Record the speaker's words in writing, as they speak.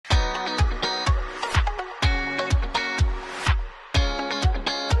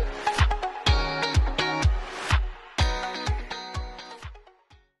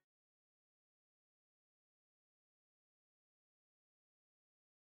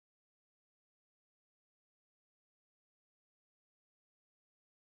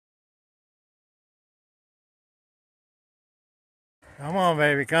Come on,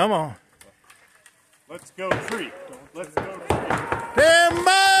 baby, come on. Let's go tree. Let's go tree.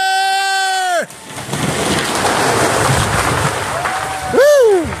 Timber!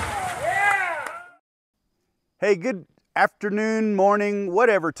 Woo! Hey, good afternoon, morning,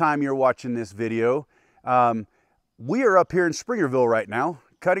 whatever time you're watching this video. We are up here in Springerville right now,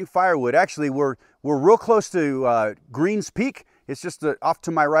 cutting firewood. Actually, we're real close to Greens Peak. It's just off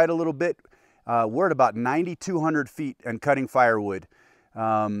to my right a little bit. We're at about 9,200 feet and cutting firewood.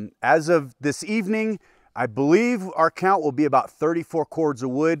 As of this evening, I believe our count will be about 34 cords of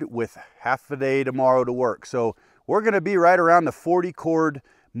wood with half a day tomorrow to work. So we're going to be right around the 40 cord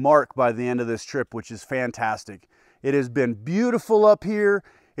mark by the end of this trip, which is fantastic. It has been beautiful up here.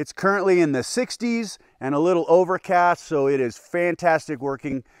 It's currently in the 60s and a little overcast, so it is fantastic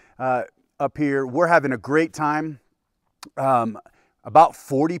working up here. We're having a great time. About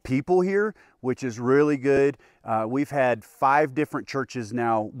 40 people here, which is really good. We've had 5 different churches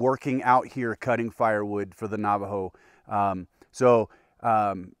now working out here cutting firewood for the Navajo. For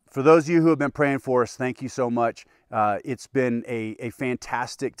those of you who have been praying for us, thank you so much. It's been a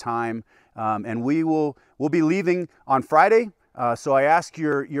fantastic time, and we'll be leaving on Friday. So I ask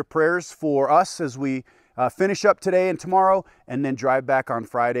your prayers for us as we finish up today and tomorrow, and then drive back on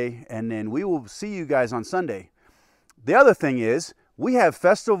Friday, and then we will see you guys on Sunday. The other thing is, we have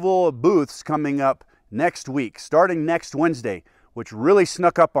Festival of Booths coming up next week, starting next Wednesday, which really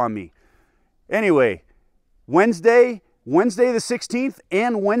snuck up on me. Anyway, Wednesday the 16th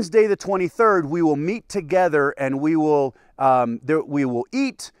and Wednesday the 23rd, we will meet together and we will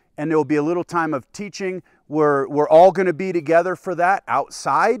eat, and there will be a little time of teaching. We're all going to be together for that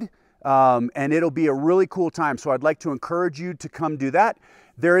outside, and it'll be a really cool time. So I'd like to encourage you to come do that.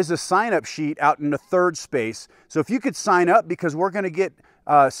 There is a sign-up sheet out in the 3rd space. So if you could sign up, because we're going to get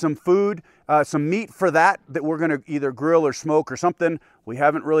some food, some meat for that we're going to either grill or smoke or something. We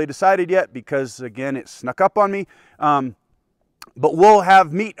haven't really decided yet because, again, it snuck up on me. But we'll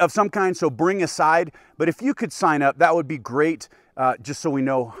have meat of some kind, so bring a side. But if you could sign up, that would be great, just so we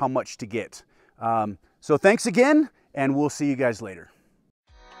know how much to get. So thanks again, and we'll see you guys later.